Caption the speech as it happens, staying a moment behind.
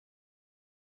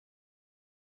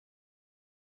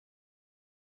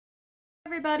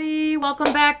Everybody,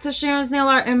 welcome back to Sharon's Nail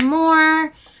Art and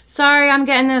More. Sorry I'm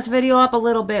getting this video up a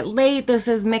little bit late. This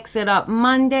is Mix It Up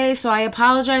Monday, so I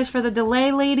apologize for the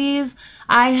delay, ladies.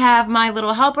 I have my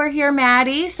little helper here,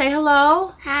 Maddie. Say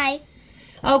hello. Hi.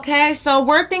 Okay, so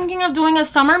we're thinking of doing a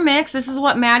summer mix. This is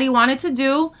what Maddie wanted to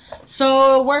do.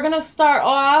 So we're going to start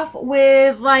off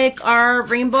with like our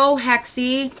rainbow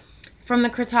hexie from the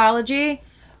Critology.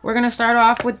 We're going to start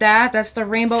off with that. That's the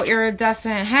rainbow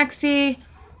iridescent hexie.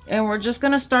 And we're just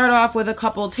going to start off with a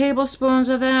couple tablespoons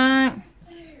of that.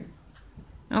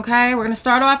 Okay, we're going to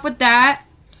start off with that.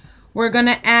 We're going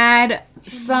to add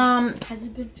some... Has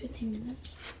it been 15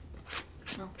 minutes?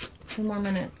 No. 2 more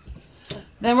minutes.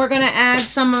 Then we're going to add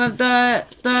some of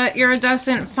the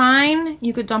iridescent fine.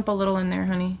 You could dump a little in there,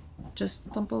 honey.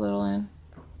 Just dump a little in.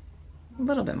 A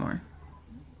little bit more.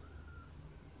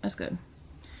 That's good.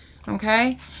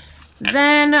 Okay.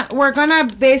 Then we're going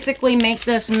to basically make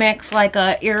this mix like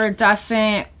a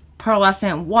iridescent,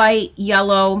 pearlescent white,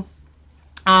 yellow,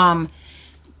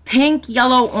 pink,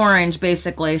 yellow, orange,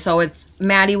 basically. So it's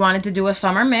Maddie wanted to do a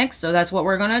summer mix, so that's what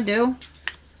we're going to do.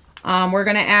 We're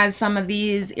going to add some of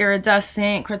these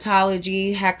iridescent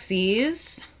Critology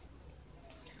hexies.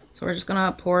 So we're just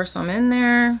going to pour some in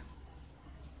there.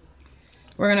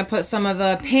 We're going to put some of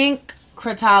the pink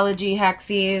Critology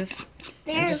hexies.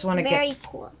 They're very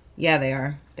cool. Yeah, they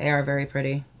are. They are very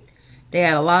pretty. They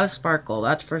add a lot of sparkle,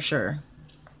 that's for sure.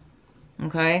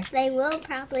 Okay? They will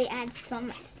probably add so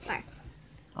much sparkle.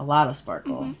 A lot of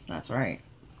sparkle. That's right.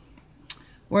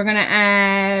 We're going to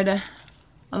add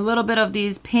a little bit of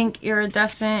these pink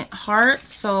iridescent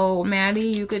hearts. So, Maddie,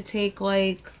 you could take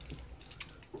like...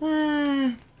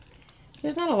 there's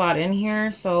not a lot in here,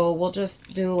 so we'll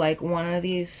just do like one of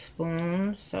these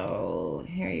spoons. So,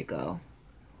 here you go.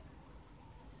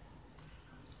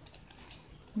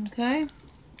 Okay,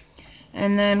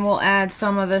 and then we'll add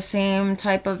some of the same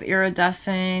type of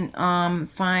iridescent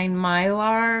fine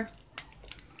mylar.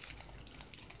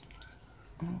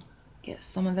 Get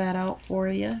some of that out for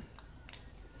you.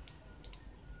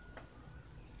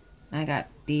 I got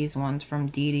these ones from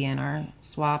Dee Dee in our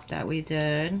swap that we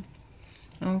did.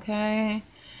 Okay,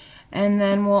 and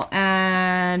then we'll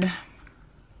add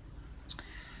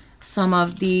some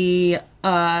of the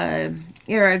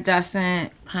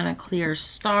iridescent kind of clear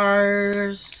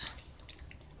stars.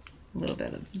 A little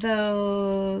bit of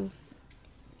those.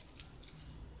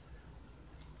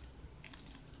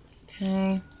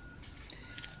 Okay.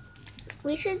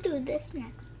 We should do this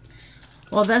next.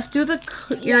 Well, let's do the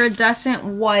iridescent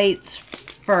white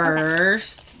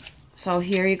first. Okay. So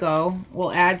here you go.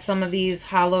 We'll add some of these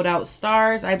hollowed out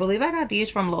stars. I believe I got these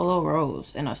from Lolo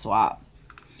Rose in a swap.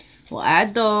 We'll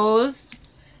add those.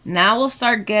 Now we'll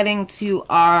start getting to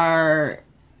our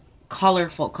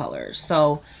colorful colors.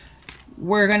 So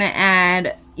we're going to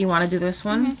add, you want to do this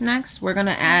one next? We're going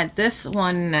to add this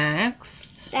one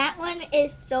next. That one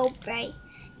is so bright.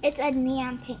 It's a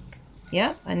neon pink.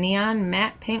 Yep, a neon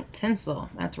matte pink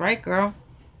tinsel. That's right, girl.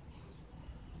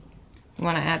 You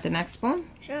want to add the next spoon?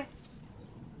 Sure.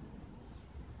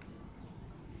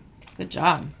 Good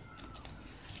job.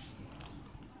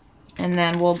 And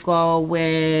then we'll go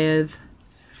with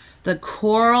the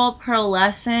Coral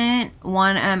Pearlescent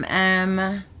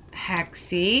 1mm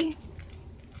hexie.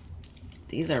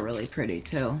 These are really pretty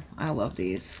too. I love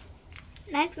these.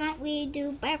 Next one we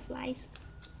do butterflies.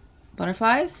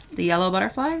 Butterflies? The yellow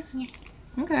butterflies? Yeah.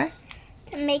 Okay.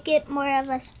 To make it more of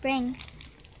a spring.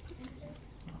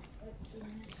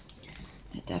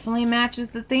 It definitely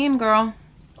matches the theme, girl.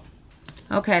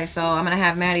 Okay, so I'm going to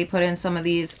have Maddie put in some of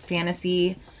these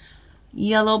fantasy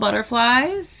yellow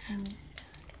butterflies.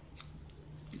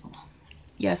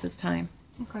 Yes, it's time.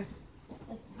 Okay.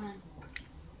 It's time.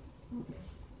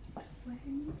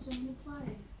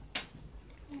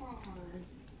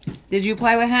 Did you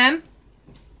play with him?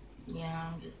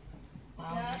 Yeah,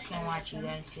 I was just gonna watch you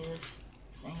guys do this,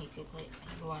 so he could play.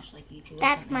 He could watch like YouTube.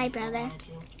 That's my brother.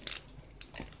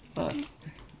 But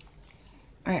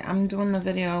all right, I'm doing the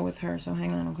video with her, so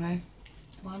hang on, okay?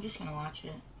 Well, I'm just gonna watch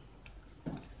it.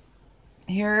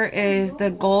 Here is the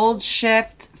Gold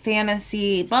Shift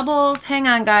Fantasy Bubbles. Hang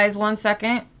on, guys, 1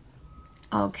 second.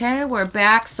 Okay, we're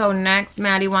back. So next,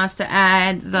 Maddie wants to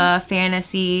add the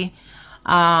Fantasy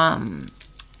Sun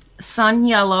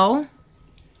Yellow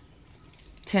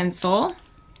tinsel.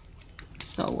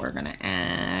 So we're going to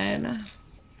add...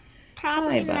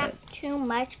 Probably not too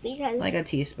much because... Like a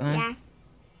teaspoon. Yeah.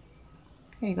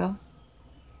 Here you go.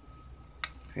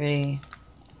 Pretty.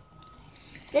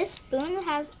 This spoon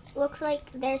looks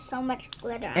like there's so much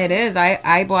glitter on it. It is.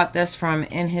 I bought this from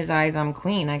In His Eyes I'm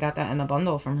Queen. I got that in a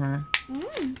bundle from her.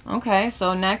 Okay,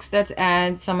 so next let's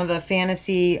add some of the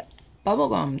Fantasy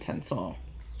bubblegum tinsel.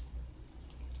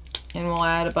 And we'll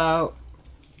add about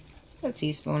a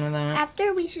teaspoon of that.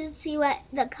 After, we should see what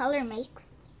the color makes.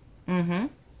 Mm-hmm.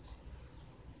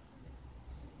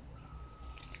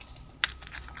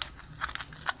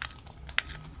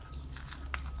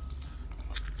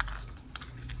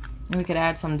 We could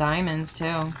add some diamonds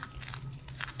too.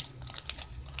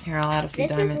 Here, I'll add a few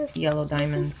yellow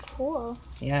diamonds. This is cool.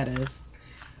 Yeah, it is.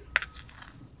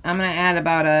 I'm going to add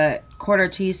about a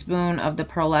 1/4 teaspoon of the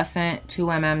pearlescent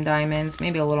 2mm diamonds,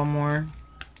 maybe a little more.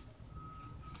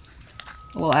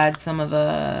 We'll add some of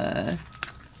the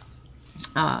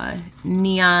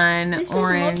neon orange. This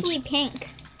is mostly pink.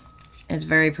 It's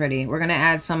very pretty. We're going to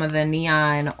add some of the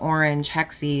neon orange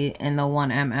hexie in the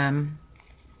 1mm.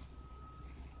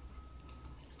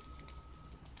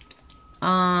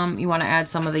 You want to add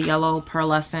some of the yellow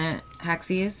pearlescent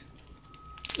hexies?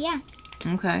 Yeah.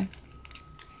 Okay.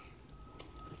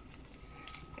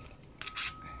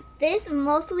 This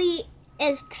mostly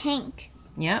is pink.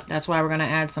 Yep, that's why we're going to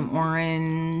add some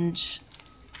orange.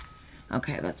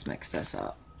 Okay, let's mix this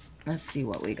up. Let's see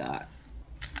what we got.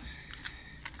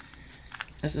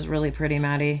 This is really pretty,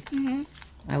 Maddie. Mm-hmm.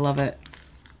 I love it.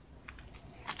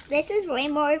 This is way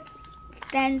more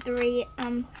than 3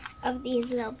 of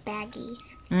these little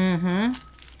baggies. Mm-hmm.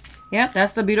 Yep,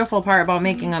 that's the beautiful part about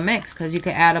making a mix, because you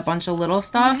could add a bunch of little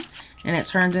stuff, and it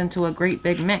turns into a great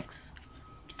big mix.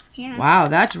 Yeah. Wow,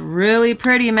 that's really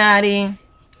pretty, Maddie.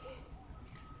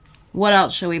 What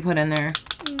else should we put in there?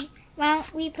 Well,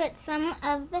 we put some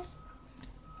of this.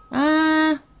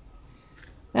 That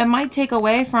might take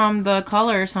away from the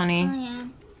colors, honey. Oh,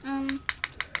 yeah.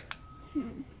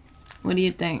 What do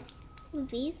you think?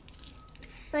 These.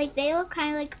 Like, they look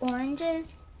kind of like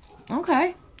oranges.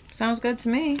 Okay, sounds good to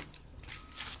me.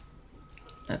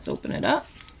 Let's open it up.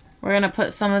 We're going to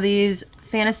put some of these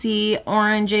fantasy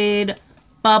orangeade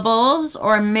bubbles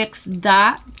or mixed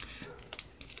dots.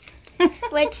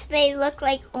 Which they look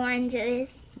like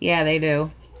oranges. Yeah, they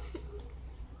do.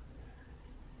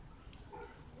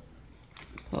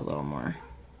 Put a little more.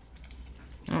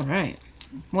 All right.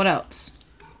 What else?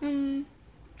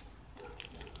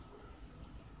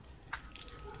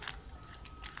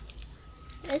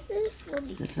 This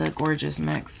is a gorgeous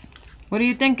mix. What are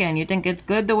you thinking? You think it's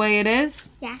good the way it is?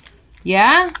 Yeah.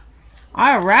 Yeah?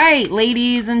 All right,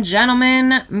 ladies and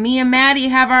gentlemen. Me and Maddie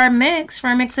have our mix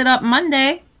for Mix It Up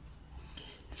Monday.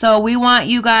 So we want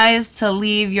you guys to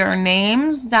leave your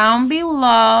names down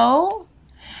below.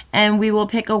 And we will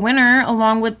pick a winner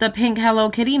along with the pink Hello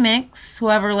Kitty mix.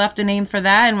 Whoever left a name for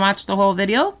that and watched the whole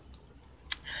video.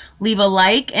 Leave a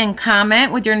like and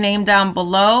comment with your name down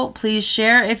below. Please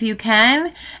share if you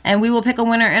can. And we will pick a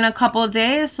winner in a couple of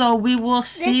days. So we will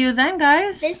see you then,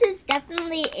 guys. This is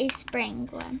definitely a spring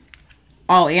one.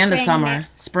 Oh, and a summer.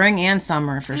 Mix. Spring and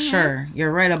summer for sure.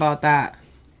 You're right about that.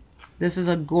 This is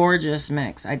a gorgeous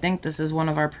mix. I think this is one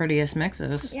of our prettiest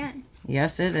mixes. Yeah.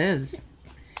 Yes, it is.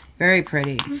 Very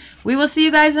pretty. We will see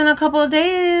you guys in a couple of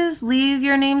days. Leave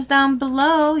your names down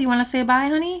below. You want to say bye,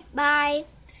 honey? Bye.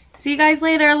 See you guys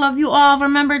later. Love you all.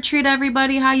 Remember, treat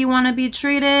everybody how you want to be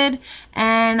treated.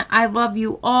 And I love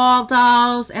you all,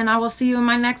 dolls. And I will see you in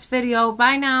my next video.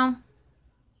 Bye now.